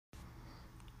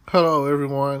Hello,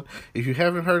 everyone. If you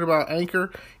haven't heard about Anchor,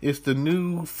 it's the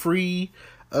new free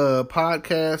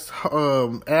podcast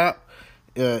app.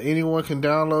 Anyone can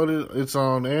download it. It's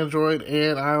on Android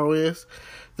and iOS.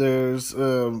 There's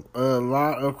a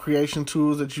lot of creation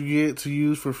tools that you get to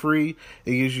use for free.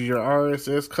 It gives you your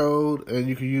RSS code, and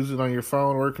you can use it on your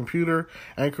phone or computer.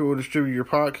 Anchor will distribute your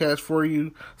podcast for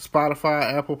you.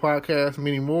 Spotify, Apple Podcasts,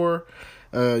 many more.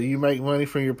 You make money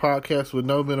from your podcast with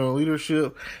no minimum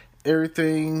leadership.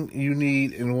 Everything you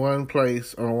need in one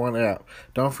place on one app.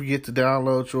 Don't forget to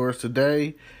download yours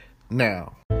today,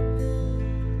 now.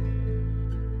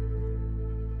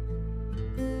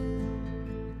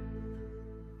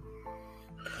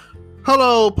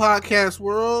 Hello, podcast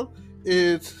world.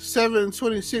 It's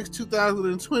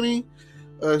 7/26/2020.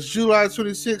 It's July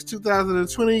 26,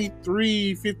 2020,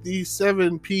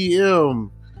 3:57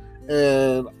 p.m.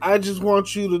 And I just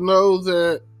want you to know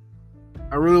that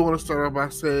I really want to start off by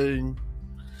saying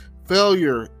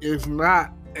failure is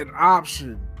not an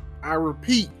option. I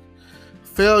repeat,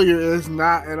 failure is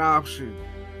not an option.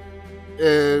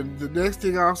 And the next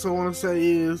thing I also want to say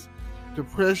is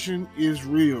depression is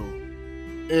real.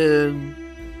 And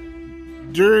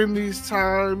during these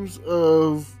times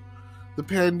of the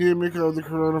pandemic of the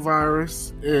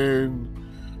coronavirus and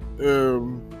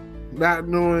not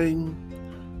knowing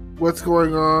what's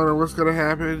going on or what's going to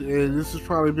happen, and this has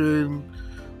probably been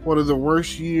one of the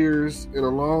worst years in a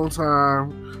long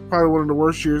time, probably one of the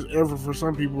worst years ever for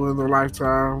some people in their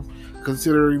lifetime,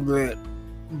 considering that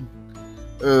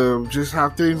just how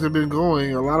things have been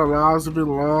going. A lot of lives have been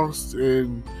lost,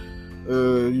 and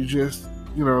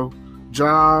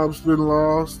jobs been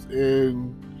lost,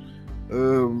 and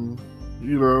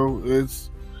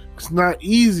it's not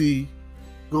easy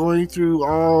going through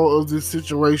all of this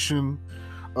situation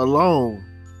alone.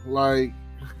 Like,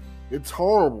 it's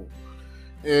horrible.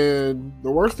 And the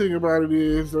worst thing about it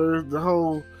is there's the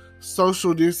whole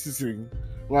social distancing.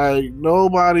 Like,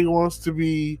 nobody wants to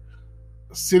be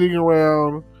sitting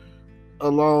around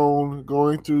alone,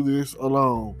 going through this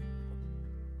alone.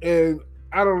 And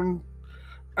I don't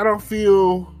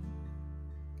feel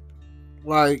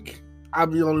like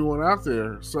I'm the only one out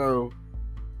there. So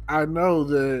I know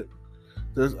that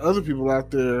there's other people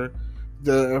out there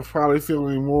that are probably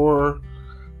feeling more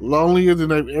lonelier than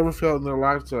they've ever felt in their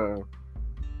lifetime.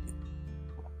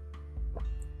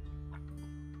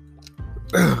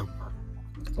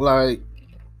 Like,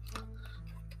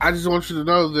 I just want you to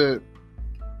know that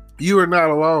you are not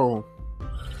alone.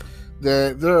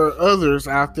 That there are others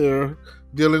out there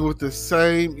dealing with the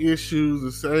same issues,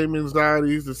 the same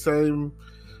anxieties, the same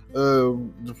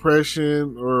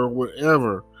depression or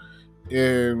whatever.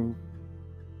 And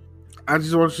I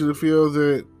just want you to feel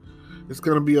that it's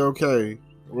going to be okay.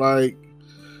 Like,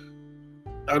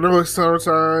 I know it's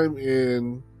summertime,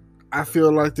 and I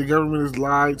feel like the government has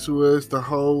lied to us the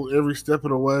whole every step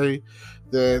of the way.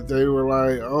 That they were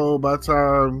like, oh, by the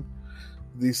time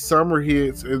the summer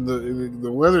hits and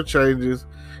the weather changes,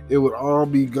 it would all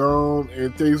be gone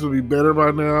and things would be better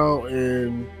by now.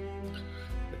 And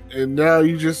now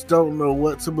you just don't know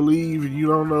what to believe, and you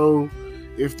don't know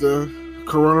if the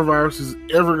coronavirus is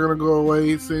ever going to go away,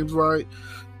 it seems like.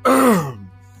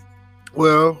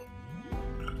 Well,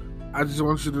 I just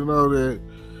want you to know that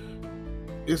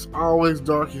it's always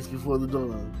darkest before the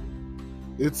dawn.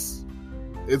 It's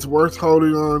worth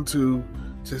holding on to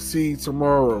see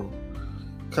tomorrow,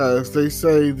 because they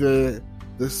say that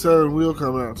the sun will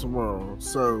come out tomorrow.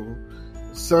 So,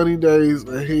 sunny days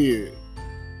ahead.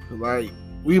 Like,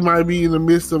 we might be in the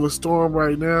midst of a storm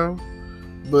right now,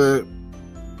 but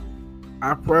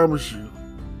I promise you,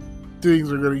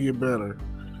 things are going to get better.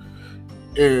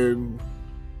 And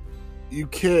you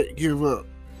can't give up.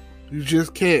 You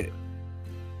just can't.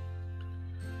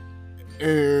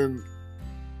 And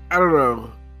I don't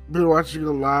know. Been watching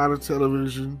a lot of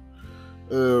television.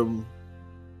 You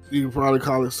can probably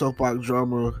call it soap opera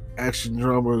drama, action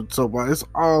drama, soap opera. It's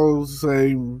all the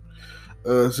same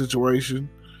situation.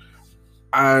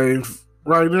 Right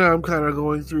now I'm kind of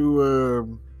going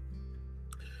through.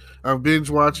 I'm binge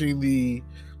watching the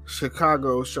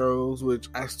Chicago shows, which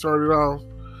I started off.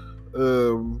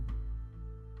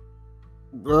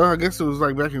 Well, I guess it was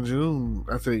like back in June,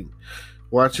 I think,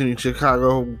 watching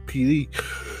Chicago PD.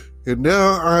 And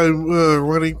now I'm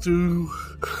running through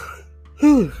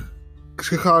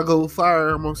Chicago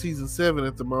Fire. I'm on season 7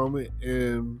 at the moment.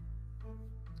 And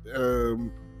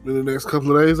in the next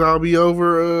couple of days, I'll be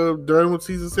done with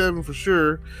season 7 for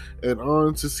sure. And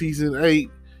on to season 8.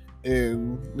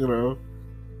 And,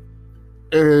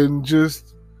 and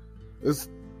just, there's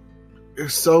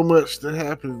so much that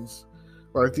happens.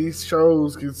 Like, these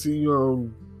shows can see you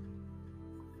on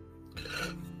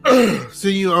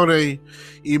send you on a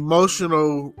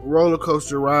emotional roller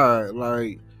coaster ride.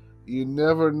 Like, you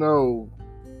never know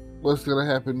what's gonna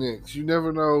happen next. You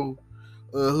never know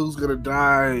who's gonna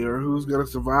die or who's gonna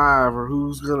survive or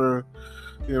who's gonna,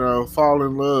 fall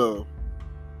in love.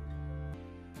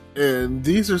 And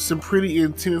these are some pretty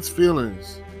intense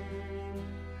feelings.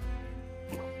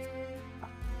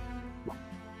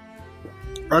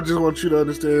 I just want you to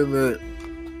understand that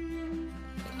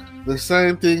the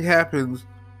same thing happens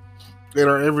in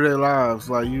our everyday lives.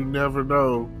 Like, you never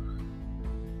know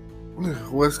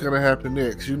what's going to happen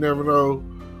next. You never know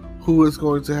who it's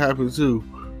going to happen to.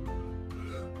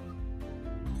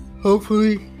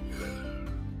 Hopefully,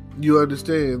 you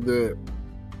understand that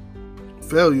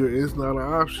failure is not an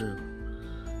option.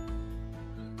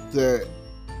 That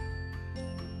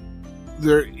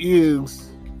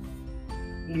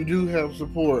you do have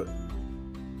support.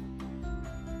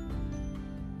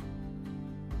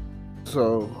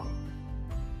 So,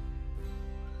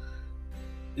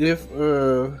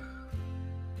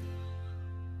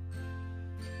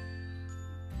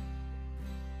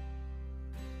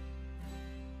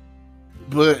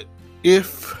 but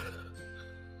if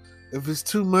it's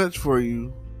too much for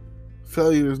you,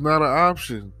 failure is not an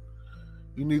option.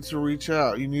 You need to reach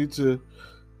out. You need to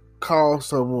call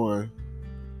someone.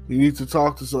 You need to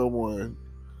talk to someone.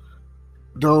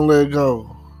 Don't let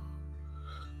go.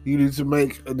 You need to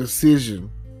make a decision.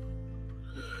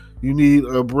 You need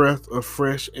a breath of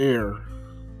fresh air.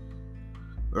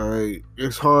 Right?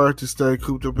 It's hard to stay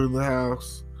cooped up in the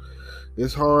house.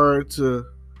 It's hard to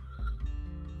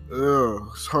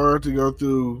go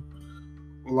through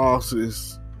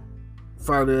losses,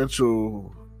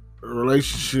 financial,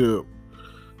 relationship,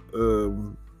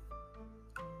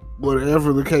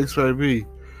 whatever the case may be.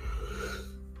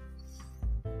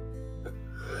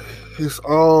 It's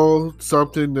all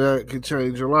something that can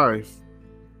change your life.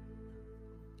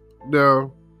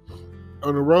 Now,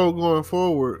 on the road going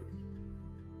forward,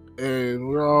 and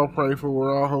we're all praying for,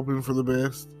 we're all hoping for the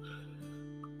best.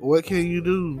 What can you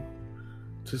do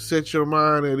to set your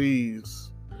mind at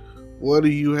ease? What do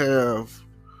you have?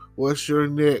 What's your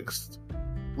next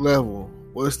level?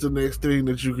 What's the next thing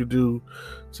that you could do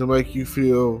to make you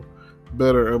feel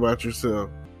better about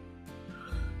yourself?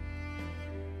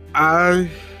 I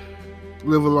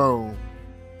live alone,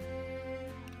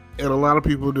 and a lot of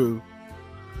people do.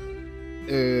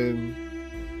 And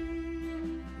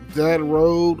that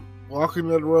road, walking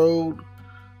that road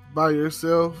by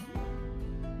yourself,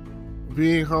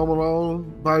 being home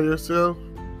alone by yourself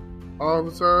all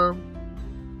the time,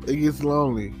 it gets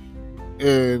lonely.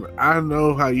 And I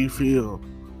know how you feel.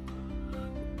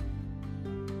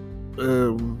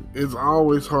 It's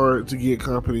always hard to get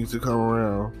company to come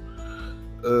around.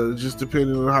 Just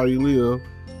depending on how you live.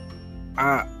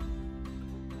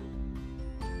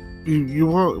 You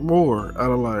want more out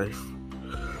of life.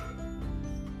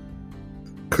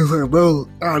 Because I know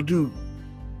I do.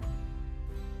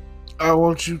 I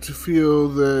want you to feel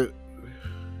that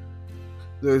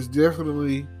there's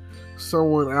definitely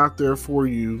someone out there for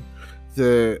you,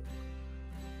 that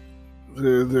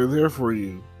they're there for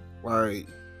you. Like,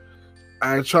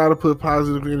 I try to put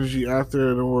positive energy out there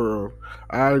in the world.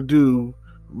 I do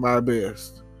my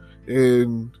best.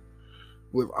 And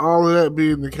with all of that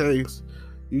being the case,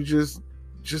 you just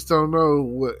don't know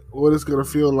what it's going to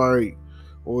feel like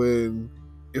when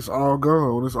it's all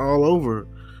gone, when it's all over.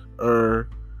 Or,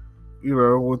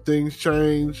 when things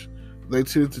change, they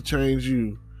tend to change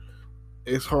you.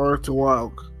 It's hard to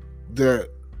walk that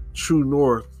true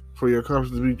north, for your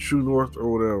compass to be true north or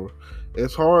whatever.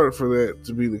 It's hard for that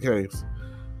to be the case.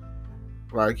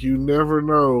 Like, you never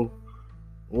know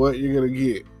what you're going to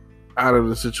get out of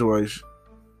the situation.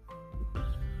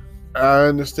 I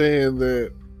understand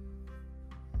that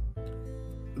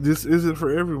this isn't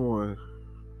for everyone.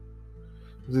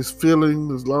 This feeling,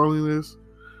 this loneliness,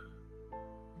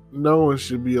 no one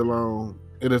should be alone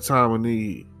in a time of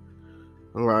need.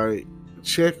 Like,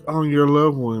 check on your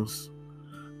loved ones.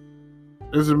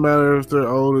 It doesn't matter if they're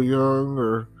old or young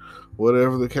or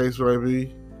whatever the case may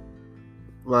be.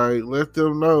 Like, let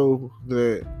them know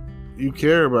that you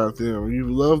care about them, you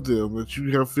love them, that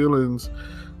you have feelings,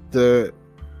 that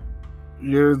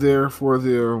you're there for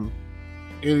them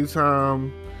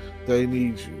anytime they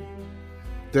need you.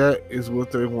 That is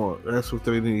what they want. That's what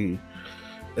they need.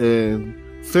 And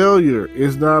failure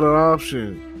is not an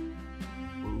option.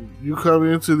 You come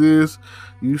into this,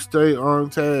 you stay on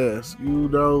task. You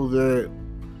know that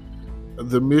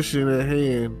the mission at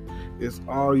hand is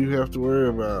all you have to worry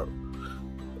about.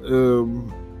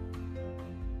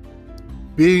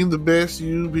 Being the best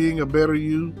you, being a better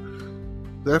you,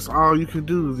 that's all you can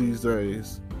do these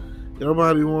days.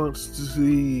 Nobody wants to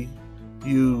see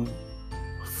you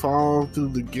fall through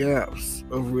the gaps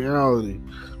of reality.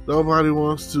 Nobody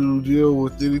wants to deal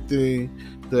with anything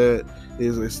that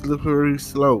is a slippery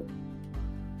slope.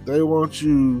 They want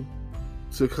you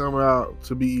to come out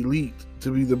to be elite,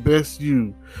 to be the best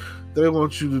you. They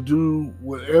want you to do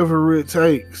whatever it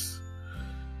takes.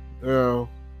 Now,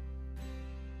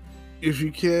 if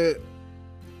you can't,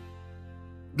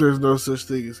 there's no such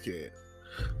thing as can't.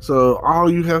 So all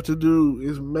you have to do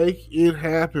is make it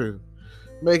happen.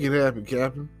 Make it happen,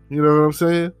 Captain. You know what I'm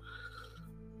saying?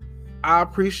 I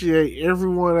appreciate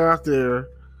everyone out there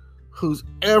who's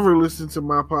ever listened to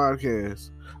my podcast.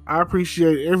 I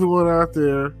appreciate everyone out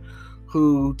there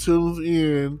who tunes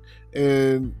in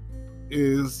and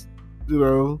is,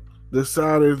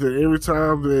 decided that every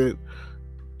time that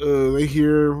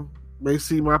they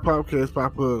see my podcast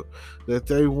pop up, that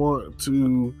they want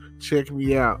to check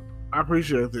me out. I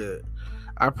appreciate that.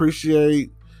 I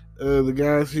appreciate the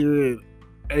guys here at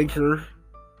Anchor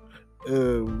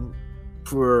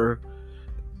for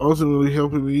ultimately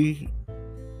helping me.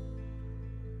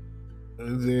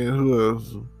 And then who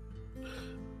else?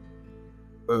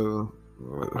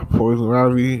 Poison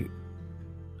Ivy.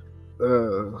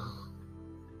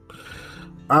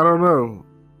 I don't know.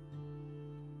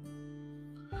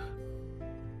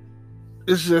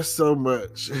 It's just so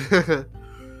much.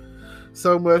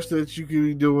 So much that you could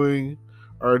be doing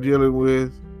or dealing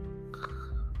with.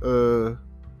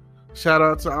 Shout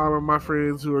out to all of my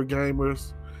friends who are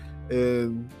gamers,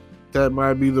 and that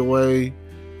might be the way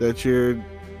that you're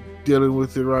dealing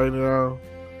with it right now.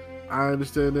 I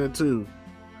understand that too.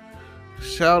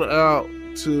 Shout out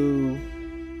to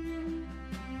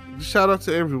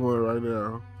everyone right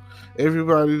now.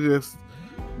 Everybody that's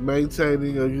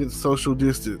maintaining a good social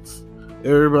distance.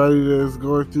 Everybody that's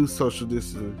going through social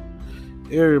distancing.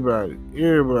 Everybody,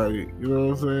 you know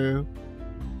what I'm saying?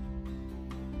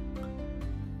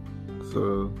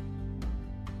 So,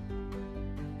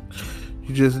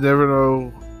 you just never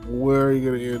know where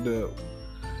you're going to end up.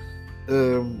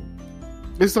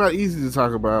 It's not easy to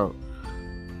talk about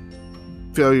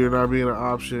failure not being an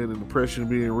option and depression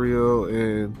being real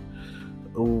and,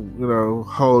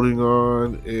 holding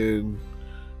on and,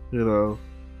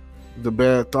 the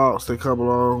bad thoughts that come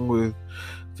along with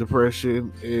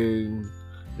depression. And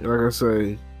like I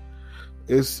say,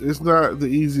 it's not the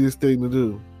easiest thing to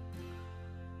do.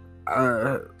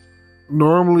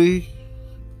 Normally,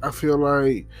 I feel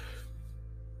like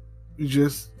you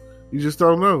just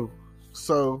don't know.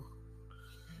 So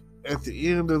at the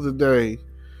end of the day,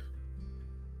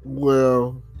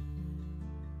 we'll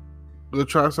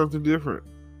try something different.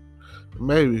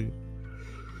 Maybe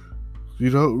you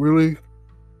don't want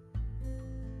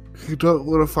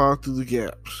to fall through the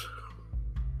gaps.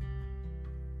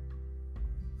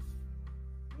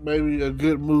 Maybe a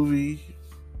good movie,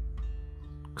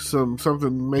 something to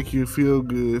make you feel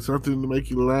good, something to make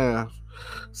you laugh,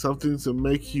 something to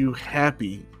make you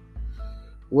happy.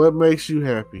 What makes you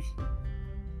happy?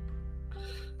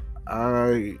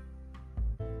 I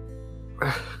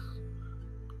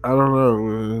don't know,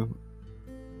 man.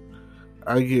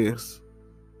 I guess.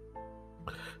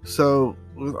 So,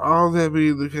 with all that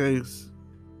being the case,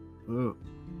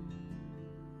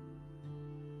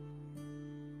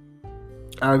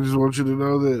 I just want you to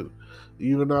know that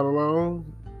you're not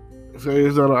alone. Failure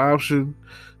is not an option.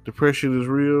 Depression is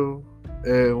real,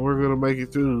 and we're gonna make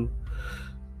it through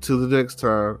to the next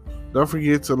time. Don't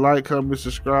forget to like, comment,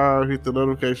 subscribe, hit the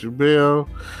notification bell.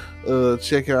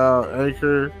 Check out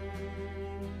Anchor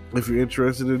if you're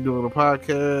interested in doing a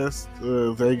podcast.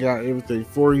 They got everything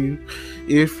for you.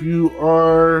 If you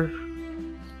are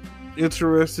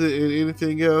interested in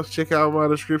anything else, check out my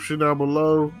description down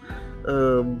below.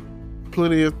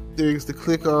 Plenty of things to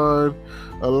click on,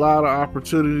 a lot of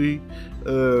opportunity,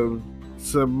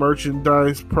 some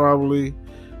merchandise probably,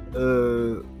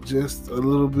 just a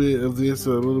little bit of this,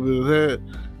 a little bit of that,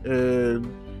 and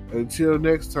until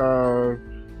next time.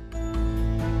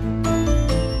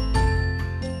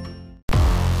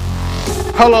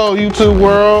 Hello YouTube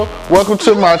world, welcome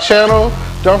to my channel.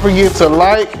 Don't forget to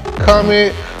like,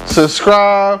 comment,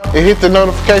 subscribe, and hit the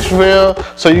notification bell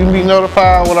so you can be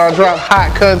notified when I drop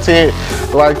hot content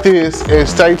like this, and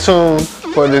stay tuned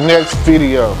for the next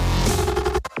video.